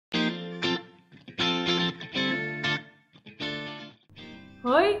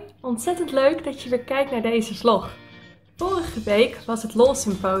Hoi, ontzettend leuk dat je weer kijkt naar deze vlog. Vorige week was het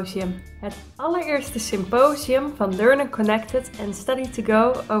LOL-symposium, het allereerste symposium van Learn & Connected en Study to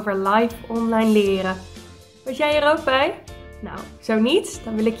Go over live online leren. Was jij er ook bij? Nou, zo niet,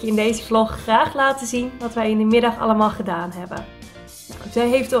 dan wil ik je in deze vlog graag laten zien wat wij in de middag allemaal gedaan hebben. Nou, zij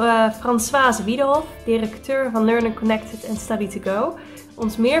heeft Françoise Wiedehoff, directeur van Learn & Connected en Study to Go,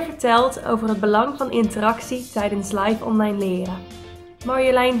 ons meer verteld over het belang van interactie tijdens live online leren.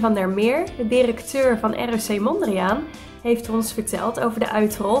 Marjolein van der Meer, de directeur van ROC Mondriaan, heeft ons verteld over de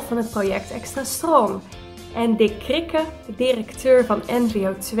uitrol van het project Extra Strong. En Dick Krikke, de directeur van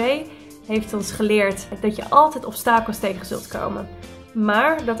NVO 2, heeft ons geleerd dat je altijd obstakels tegen zult komen.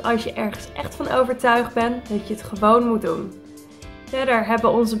 Maar dat als je ergens echt van overtuigd bent, dat je het gewoon moet doen. Verder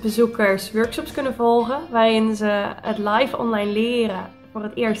hebben onze bezoekers workshops kunnen volgen, waarin ze het live online leren voor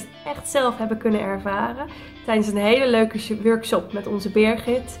het eerst echt zelf hebben kunnen ervaren. Tijdens een hele leuke workshop met onze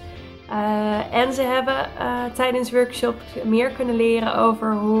Birgit. En ze hebben tijdens workshop meer kunnen leren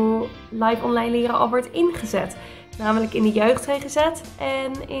over hoe live online leren al wordt ingezet. Namelijk in de jeugd GGZ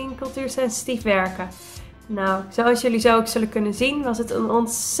en in cultuursensitief werken. Nou, zoals jullie zo ook zullen kunnen zien, was het een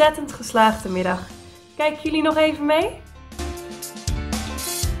ontzettend geslaagde middag. Kijken jullie nog even mee?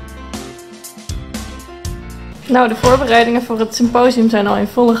 Nou, de voorbereidingen voor het symposium zijn al in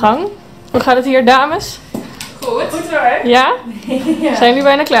volle gang. Hoe gaat het hier, dames? Goed. Goed hoor. Ja? Ja. Zijn jullie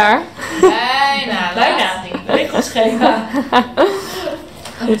bijna klaar? Bijna. Regelsschema.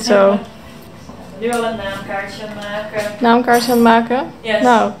 Goed zo. Nu al een naamkaartje aan maken. Naamkaartje aan het maken? Yes.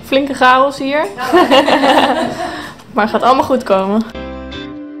 Nou, flinke chaos hier. Maar het gaat allemaal goed komen.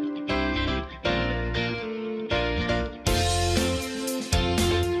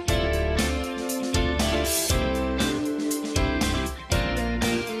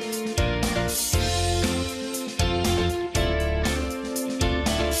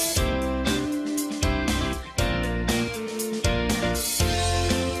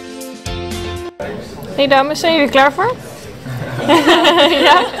 Hey dames, zijn jullie klaar voor?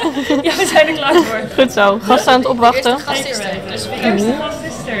 Ja? Ja, we zijn er klaar voor. Goed zo, gast aan het opwachten. De eerste gast is er. Dus de eerste gast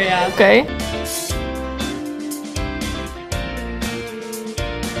is er, ja. Oké.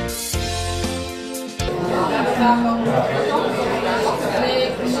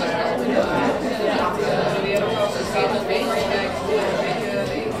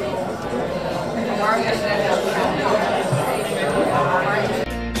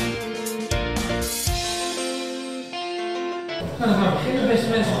 Nou, dan gaan we beginnen, beste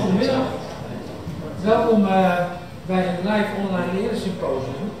mensen, goedemiddag. Welkom bij het live online leren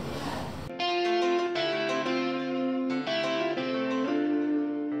symposium.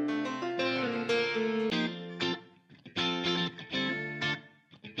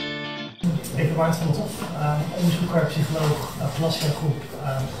 Ik ben Maarten van der Tof, onderzoeker, psycholoog, klasjaargroep,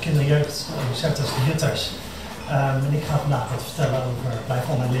 kinder- en jeugd, zetters, jutters. En ik ga vandaag wat vertellen over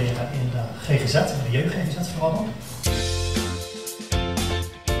live online leren in de GGZ, in de jeugd-GGZ vooral.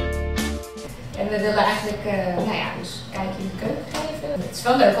 En we willen eigenlijk, dus kijken in de keuken geven. Het is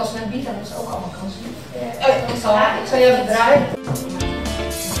wel leuk als men biedt, dan is het ook allemaal kan zien. Ik zal je even draaien.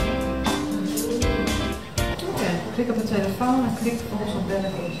 Klik op de telefoon en klik vervolgens op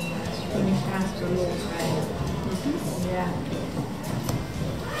bellen voor informatie. Communicatie door LOL schrijven. Ja.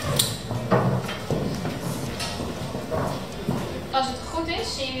 Als het goed is,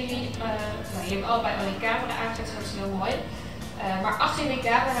 zien jullie, jullie hebben allebei al je camera aangezet, dus dat is heel mooi. Maar achter die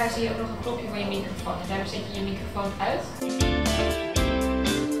camera zie je ook nog een knopje voor je microfoon. En daarom zet je je microfoon uit.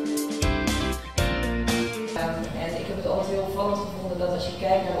 En ik heb het altijd heel opvallend gevonden dat als je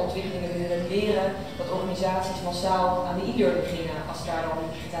kijkt naar de ontwikkelingen binnen het leren, dat organisaties massaal aan de e-learning gingen als daar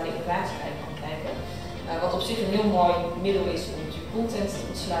dan digitale innovatie bij kan kijken. Wat op zich een heel mooi middel is om natuurlijk content te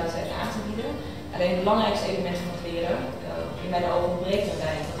ontsluiten en aan te bieden. Alleen het belangrijkste element van het leren, in mijn ogen ontbreekt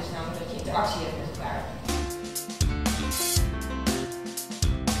daarbij. Dat is namelijk dat je interactie hebt met elkaar.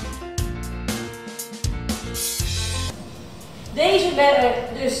 Deze werk,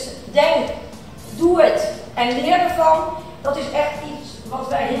 dus denk, doe het en leer ervan, dat is echt iets wat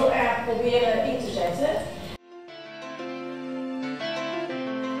wij heel erg proberen in te zetten.